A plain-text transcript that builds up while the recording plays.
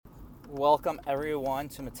Welcome everyone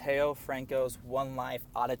to Mateo Franco's One Life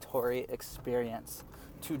Auditory Experience.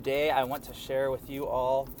 Today I want to share with you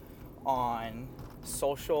all on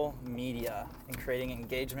social media and creating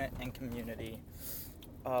engagement and community.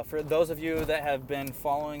 For those of you that have been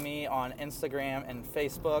following me on Instagram and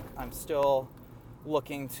Facebook, I'm still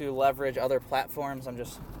looking to leverage other platforms. I'm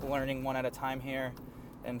just learning one at a time here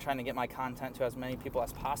and trying to get my content to as many people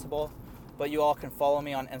as possible. But you all can follow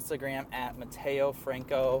me on Instagram at Mateo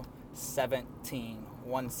Franco 17.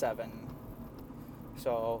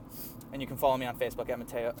 So, and you can follow me on Facebook at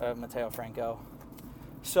Mateo Franco.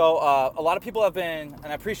 So a lot of people have been, and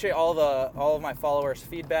I appreciate all of my followers'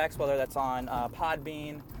 feedbacks, whether that's on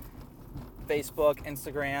Podbean, Facebook,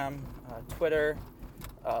 Instagram, Twitter.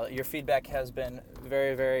 Your feedback has been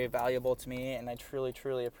very, very valuable to me, and I truly,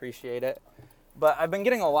 truly appreciate it. But I've been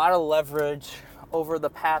getting a lot of leverage over the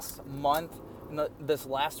past month, this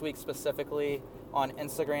last week specifically, on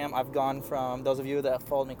Instagram. I've gone from, those of you that have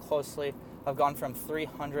followed me closely, I've gone from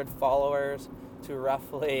 300 followers to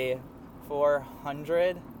roughly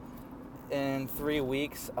 400 in 3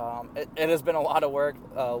 weeks. It has been a lot of work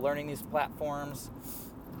learning these platforms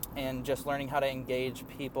and just learning how to engage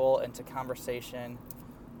people into conversation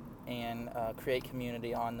and create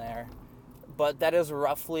community on there. But that is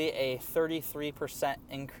roughly a 33%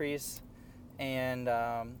 increase, and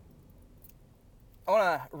I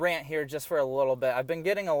want to rant here just for a little bit. I've been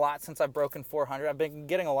getting a lot since I've broken 400. I've been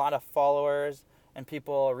getting a lot of followers and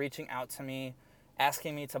people reaching out to me,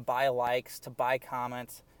 asking me to buy likes, to buy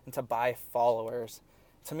comments, and to buy followers.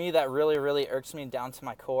 To me, that really, really irks me down to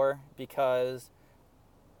my core, because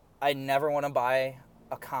I never want to buy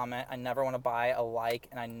a comment, I never want to buy a like,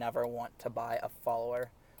 and I never want to buy a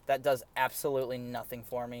follower. That does absolutely nothing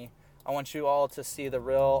for me. I want you all to see the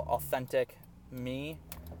real, authentic me.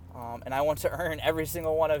 And I want to earn every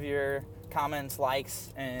single one of your comments,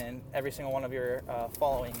 likes, and every single one of your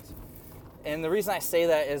followings. And the reason I say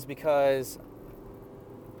that is because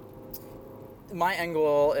my end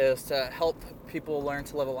goal is to help people learn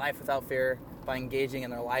to live a life without fear by engaging in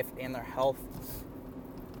their life and their health.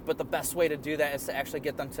 But the best way to do that is to actually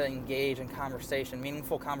get them to engage in conversation,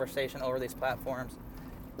 meaningful conversation over these platforms,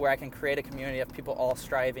 where I can create a community of people all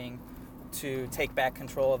striving to take back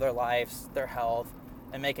control of their lives, their health,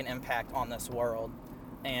 and make an impact on this world.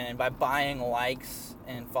 And by buying likes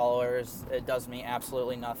and followers, it does me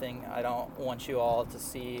absolutely nothing. I don't want you all to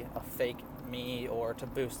see a fake me or to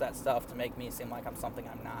boost that stuff to make me seem like I'm something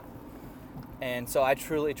I'm not. And so I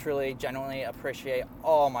truly, truly, genuinely appreciate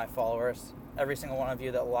all my followers, every single one of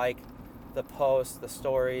you that like the posts, the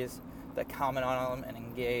stories, that comment on them and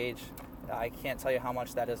engage. I can't tell you how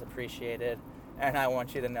much that is appreciated. And I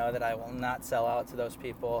want you to know that I will not sell out to those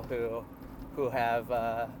people who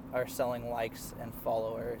are selling likes and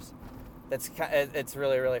followers. It's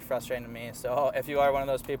really, really frustrating to me. So if you are one of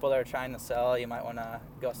those people that are trying to sell, you might want to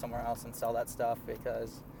go somewhere else and sell that stuff,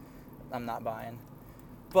 because I'm not buying.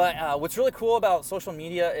 But what's really cool about social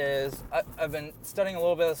media is I've been studying a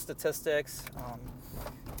little bit of statistics,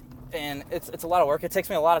 and it's a lot of work. It takes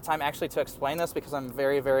me a lot of time actually to explain this, because I'm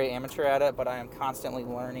very, very amateur at it, but I am constantly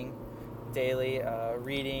learning daily,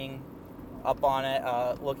 reading up on it,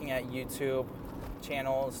 looking at YouTube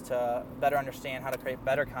channels to better understand how to create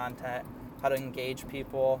better content, how to engage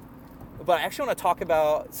people. But I actually want to talk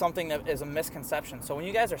about something that is a misconception. So when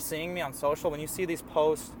you guys are seeing me on social, when you see these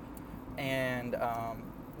posts and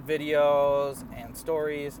videos and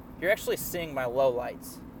stories, you're actually seeing my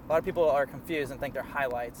lowlights. A lot of people are confused and think they're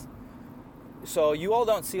highlights. So you all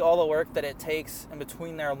don't see all the work that it takes in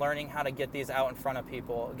between there, learning how to get these out in front of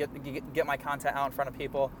people, get my content out in front of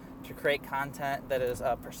people, to create content that is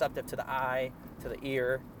perceptive to the eye, to the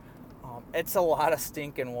ear. It's a lot of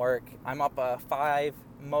stinking work. I'm up 5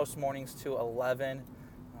 most mornings to 11,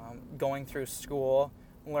 going through school,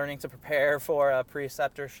 learning to prepare for a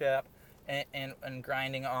preceptorship, and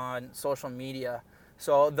grinding on social media.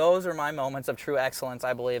 So those are my moments of true excellence,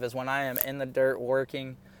 I believe, is when I am in the dirt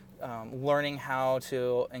working, learning how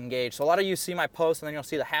to engage. So a lot of you see my posts and then you'll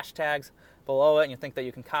see the hashtags below it and you think that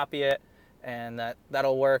you can copy it and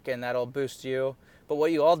that'll work and that'll boost you. But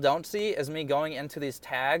what you all don't see is me going into these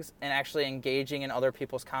tags and actually engaging in other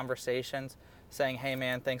people's conversations, saying, hey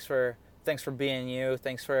man, thanks for being you,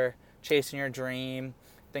 thanks for chasing your dream,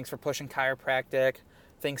 thanks for pushing chiropractic,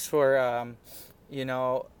 thanks for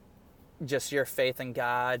just your faith in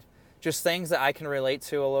God. Just things that I can relate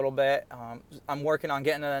to a little bit. I'm working on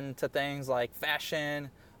getting into things like fashion,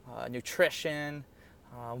 nutrition,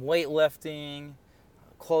 weightlifting,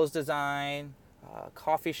 clothes design,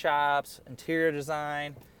 coffee shops, interior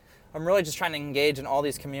design. I'm really just trying to engage in all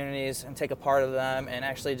these communities and take a part of them and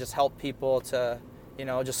actually just help people to,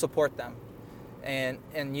 just support them.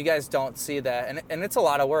 And you guys don't see that. And it's a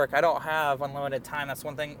lot of work. I don't have unlimited time. That's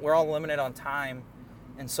one thing. We're all limited on time.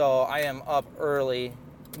 And so I am up early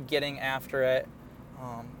getting after it.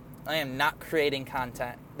 I am not creating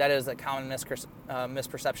content. That is a common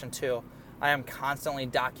misperception too. I am constantly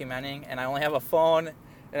documenting, and I only have a phone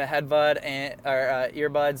and a earbuds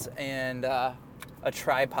and a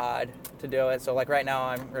tripod to do it. So like right now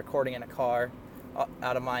I'm recording in a car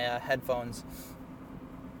out of my headphones.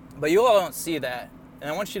 But you all don't see that. And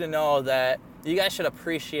I want you to know that you guys should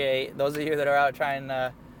appreciate those of you that are out trying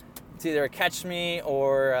to either catch me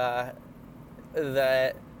or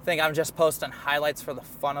that think I'm just posting highlights for the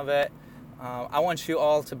fun of it. I want you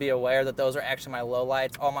all to be aware that those are actually my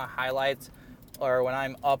lowlights. All my highlights are when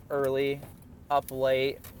I'm up early, up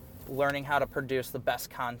late, learning how to produce the best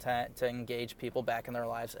content to engage people back in their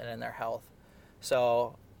lives and in their health.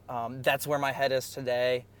 So that's where my head is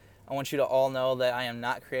today. I want you to all know that I am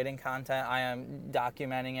not creating content. I am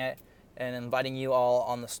documenting it and inviting you all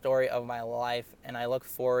on the story of my life. And I look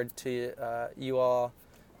forward to you all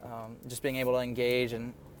just being able to engage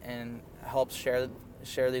and help share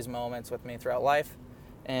these moments with me throughout life.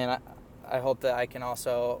 And I hope that I can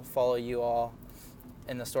also follow you all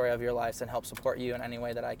in the story of your lives and help support you in any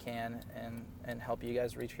way that I can and help you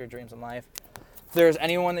guys reach your dreams in life. If there's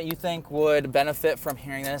anyone that you think would benefit from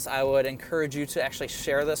hearing this, I would encourage you to actually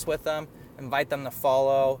share this with them, invite them to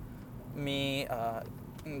follow me,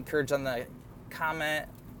 encourage them to comment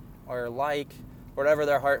or like, whatever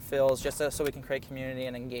their heart feels, just so we can create community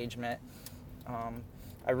and engagement.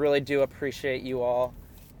 I really do appreciate you all,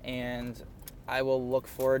 and I will look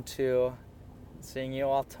forward to seeing you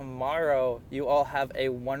all tomorrow. You all have a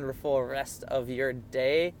wonderful rest of your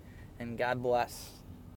day, and God bless.